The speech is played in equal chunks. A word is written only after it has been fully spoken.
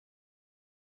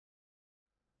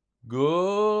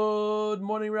Good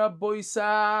morning, Rabbi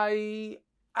Isai.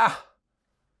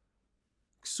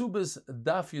 Ksubis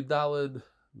Daf Yudalid,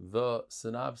 the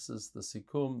synopsis, the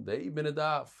Sikum, the Ibn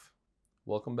Daf.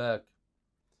 Welcome back.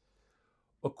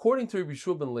 According to Rabbi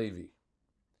Yeshua ben Levi,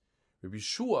 Rabbi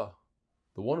Yeshua,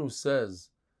 the one who says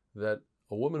that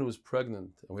a woman who is pregnant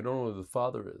and we don't know who the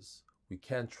father is, we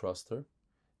can't trust her,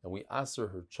 and we ask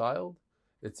her child,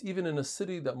 it's even in a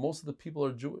city that most of the people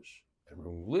are Jewish. And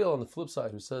Gamliel, on the flip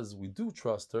side, who says we do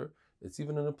trust her, it's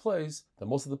even in a place that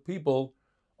most of the people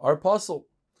are apostle.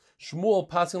 Shmuel,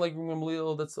 passing like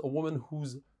Gamliel, that's a woman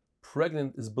who's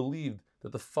pregnant, is believed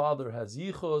that the father has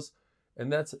yichos,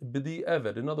 and that's b'di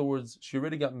eved. In other words, she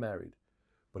already got married.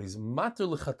 But he's mater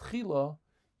lechatchila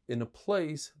in a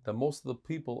place that most of the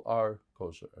people are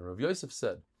kosher. And Rav Yosef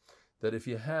said that if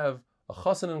you have a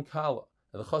chassan and kala,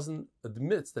 and the chassan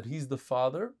admits that he's the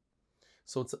father,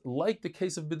 so it's like the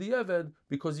case of b'di'eved,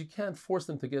 because you can't force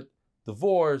them to get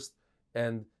divorced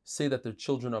and say that their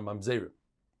children are mamzerim.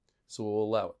 So we'll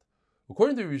allow it.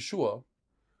 According to Yeshua,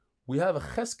 we have a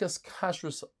cheskes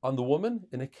kashrus on the woman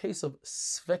in a case of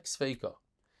svek sveika,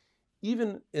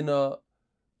 even in a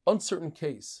uncertain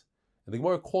case. And the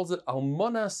Gemara calls it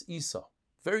almanas isa.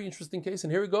 Very interesting case,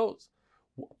 and here it goes.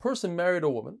 A person married a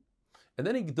woman, and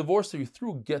then he divorced her, he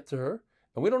threw a get to her,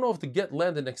 and we don't know if the get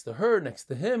landed next to her, next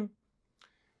to him.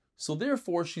 So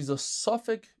therefore, she's a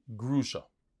suffix grusha.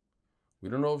 We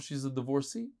don't know if she's a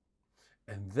divorcee.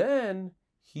 And then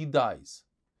he dies.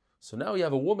 So now you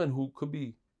have a woman who could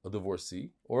be a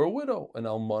divorcee, or a widow, an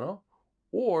almana,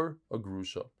 or a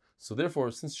grusha. So therefore,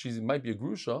 since she might be a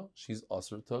grusha, she's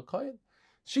usher to a kayin.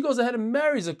 She goes ahead and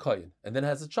marries a kayin, and then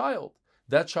has a child.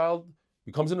 That child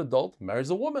becomes an adult, marries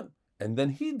a woman, and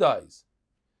then he dies.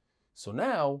 So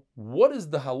now, what is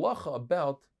the halacha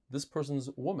about this person's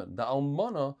woman, the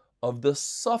almana of the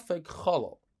suffix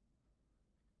chalal?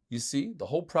 You see, the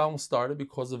whole problem started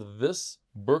because of this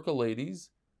Burka lady's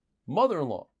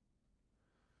mother-in-law.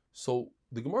 So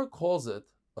the Gemara calls it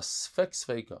a sfek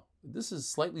sveika. This is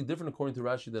slightly different according to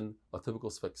Rashi than a typical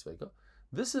sfek sveika.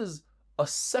 This is a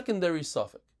secondary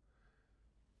suffix.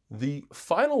 The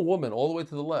final woman, all the way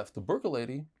to the left, the Burka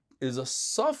lady, is a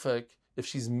suffix if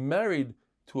she's married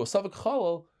to a suffix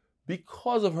chalal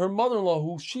because of her mother-in-law,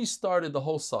 who she started the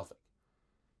whole suffix.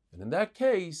 And in that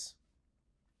case,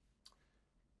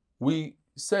 we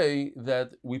say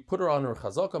that we put her on her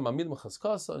chazaka, mamid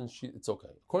mechaskasa, and it's okay.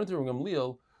 According to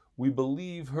Gamliel, we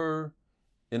believe her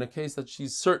in a case that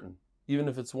she's certain, even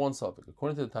if it's one suffix.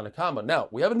 According to the Tanakama, now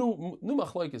we have a new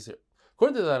machlokes here.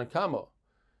 According to the Tanakama,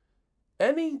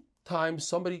 any time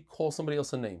somebody calls somebody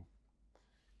else a name,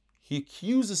 he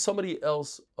accuses somebody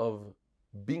else of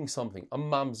being something, a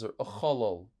mamzer, a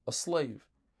chalal, a slave,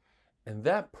 and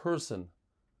that person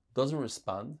doesn't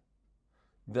respond,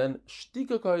 then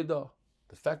shtika kaida,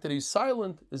 the fact that he's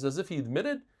silent is as if he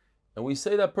admitted, and we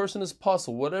say that person is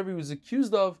pasul. Whatever he was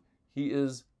accused of, he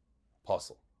is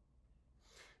pasul.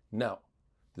 Now,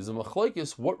 there's a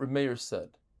machlokes what Reb Meir said,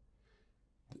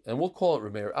 and we'll call it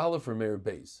Reb Meir Aleph, Reb Meir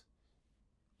Beis.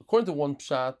 According to one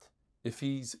pshat, if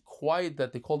he's quiet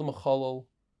that they called him a chalal,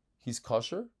 he's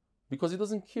kosher, because he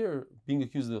doesn't care being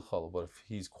accused of the chalal. But if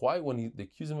he's quiet when they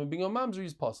accuse him of being a mamzer,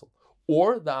 he's pasul.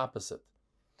 Or the opposite.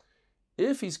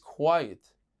 If he's quiet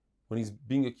when he's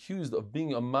being accused of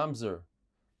being a mamzer,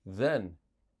 then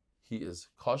he is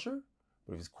kosher.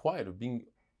 But if he's quiet of being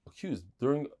accused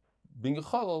during being a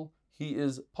chalal, he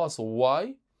is pasul.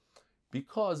 Why?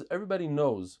 Because everybody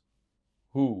knows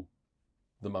who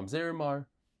the mamzerim are.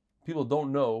 People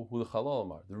don't know who the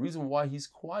chalalim are. The reason why he's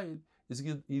quiet is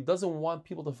because he doesn't want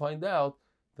people to find out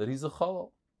that he's a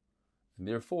chalal. And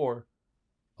therefore,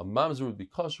 a mamzer would be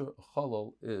kosher, a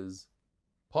chalal is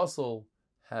pasul.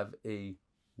 Have a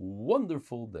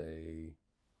wonderful day.